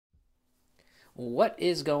What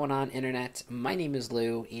is going on, internet? My name is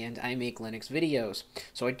Lou and I make Linux videos.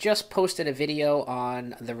 So I just posted a video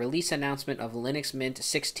on the release announcement of Linux Mint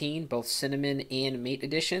 16, both Cinnamon and Mate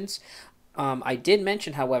editions. I did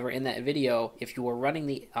mention, however, in that video, if you were running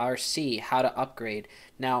the RC, how to upgrade.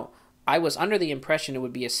 Now, I was under the impression it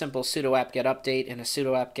would be a simple sudo apt-get update and a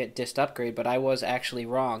sudo apt-get dist upgrade, but I was actually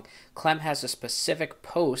wrong. Clem has a specific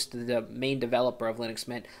post, the main developer of Linux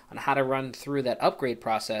Mint, on how to run through that upgrade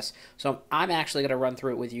process. So I'm actually going to run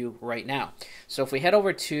through it with you right now. So if we head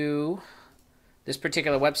over to this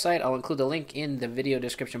particular website, I'll include the link in the video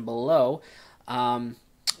description below.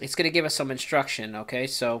 It's going to give us some instruction, okay?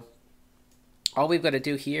 So all we've got to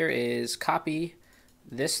do here is copy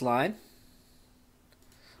this line.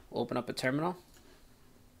 We'll open up a terminal.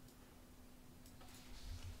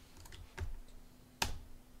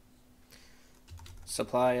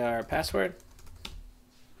 Supply our password.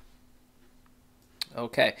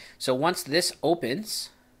 Okay, so once this opens,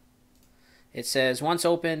 it says once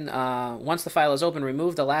the file is open,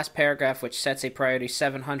 remove the last paragraph which sets a priority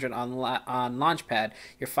 700 on Launchpad.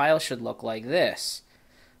 Your file should look like this.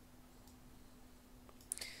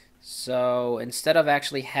 So instead of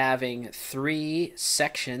actually having 3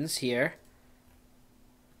 sections here,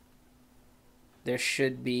 there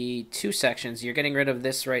should be 2 sections. You're getting rid of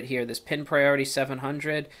this right here, this pin priority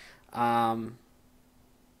 700.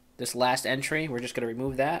 This last entry, we're just going to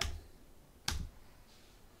remove that.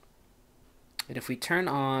 And if we turn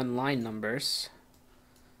on line numbers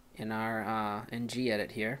in our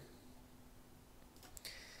ngedit here,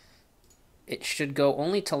 it should go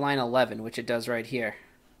only to line 11, which it does right here.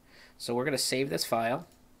 So we're going to save this file.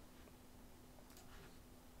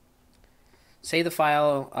 Save the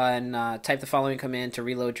file and type the following command to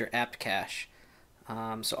reload your apt cache.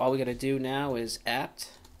 So all we got to do now is apt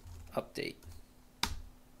update.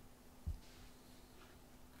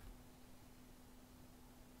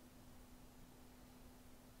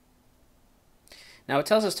 Now it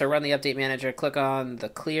tells us to run the update manager. Click on the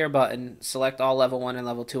clear button, select all level 1 and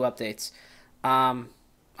level 2 updates.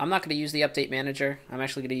 I'm not going to use the update manager. I'm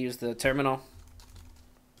actually going to use the terminal.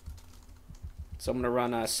 So I'm going to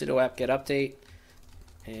run a sudo apt-get update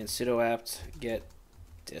and sudo apt-get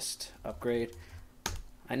dist upgrade.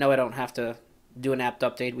 I know I don't have to do an apt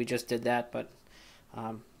update. We just did that, but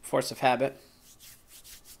force of habit.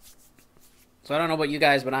 So I don't know about you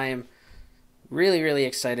guys, but I am really, really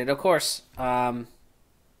excited. Of course,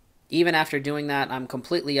 even after doing that, I'm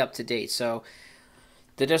completely up to date. So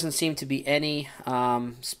there doesn't seem to be any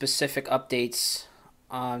specific updates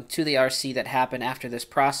to the RC that happen after this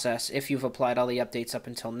process if you've applied all the updates up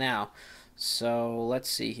until now. So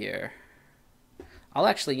let's see here. I'll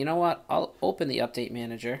actually, you know what? I'll open the update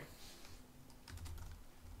manager.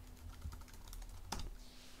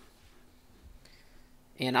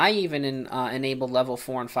 And I even enabled level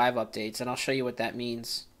 4 and 5 updates, and I'll show you what that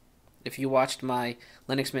means. If you watched my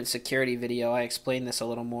Linux Mint security video, I explained this a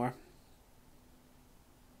little more.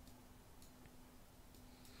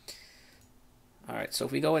 Alright, so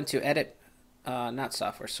if we go into edit, not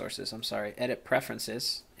software sources, I'm sorry, edit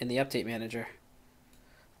preferences in the update manager,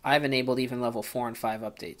 I've enabled even level 4 and 5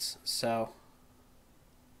 updates. So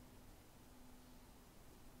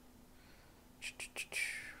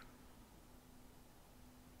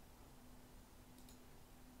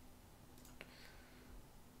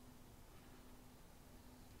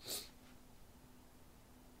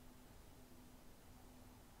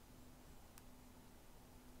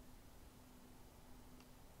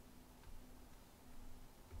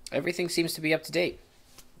everything seems to be up to date.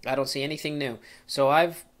 I don't see anything new. So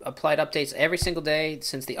I've applied updates every single day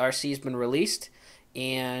since the RC has been released.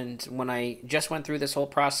 And when I just went through this whole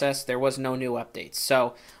process, there was no new updates.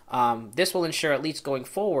 So this will ensure, at least going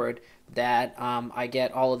forward, that I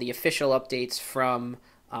get all of the official updates from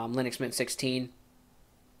Linux Mint 16.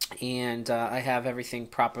 And I have everything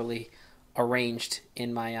properly arranged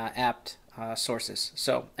in my apt sources.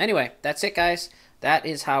 So anyway, that's it, guys. That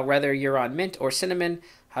is how, whether you're on Mint or Cinnamon,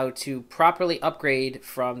 how to properly upgrade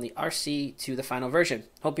from the RC to the final version.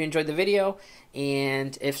 Hope you enjoyed the video,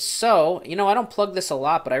 and if so, you know, I don't plug this a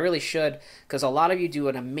lot, but I really should, because a lot of you do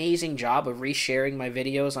an amazing job of resharing my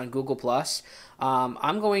videos on Google+.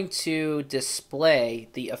 I'm going to display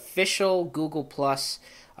the official Google+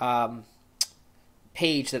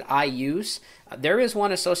 page that I use. There is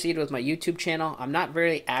one associated with my YouTube channel. I'm not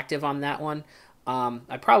very active on that one.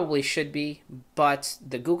 I probably should be, but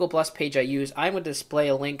the Google Plus page I use, I'm going to display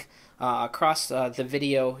a link across the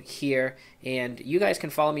video here, and you guys can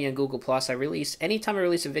follow me on Google Plus. Anytime I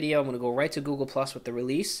release a video, I'm going to go right to Google Plus with the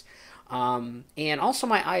release. And also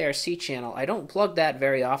my IRC channel. I don't plug that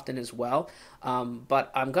very often as well,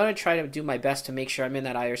 but I'm going to try to do my best to make sure I'm in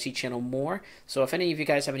that IRC channel more. So if any of you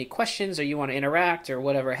guys have any questions or you want to interact or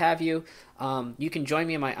whatever have you, you can join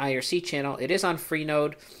me in my IRC channel. It is on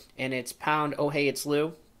Freenode, and it's pound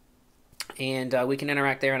OhHeyItsLou. And we can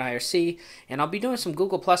interact there in IRC, and I'll be doing some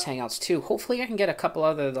Google Plus Hangouts too. Hopefully I can get a couple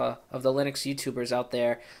other of the Linux YouTubers out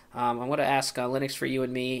there. I'm going to ask Linux for You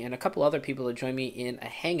and Me and a couple other people to join me in a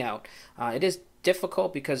Hangout. It is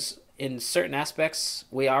difficult because in certain aspects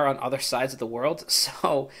we are on other sides of the world,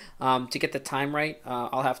 so to get the time right,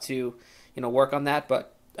 I'll have to work on that,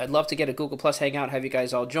 but I'd love to get a Google Plus Hangout, have you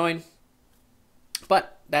guys all join.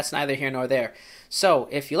 But that's neither here nor there. So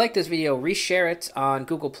if you like this video, reshare it on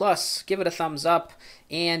Google+, give it a thumbs up,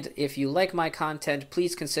 and if you like my content,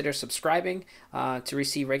 please consider subscribing to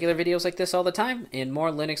receive regular videos like this all the time, and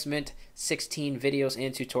more Linux Mint 16 videos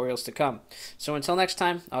and tutorials to come. So until next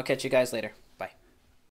time, I'll catch you guys later.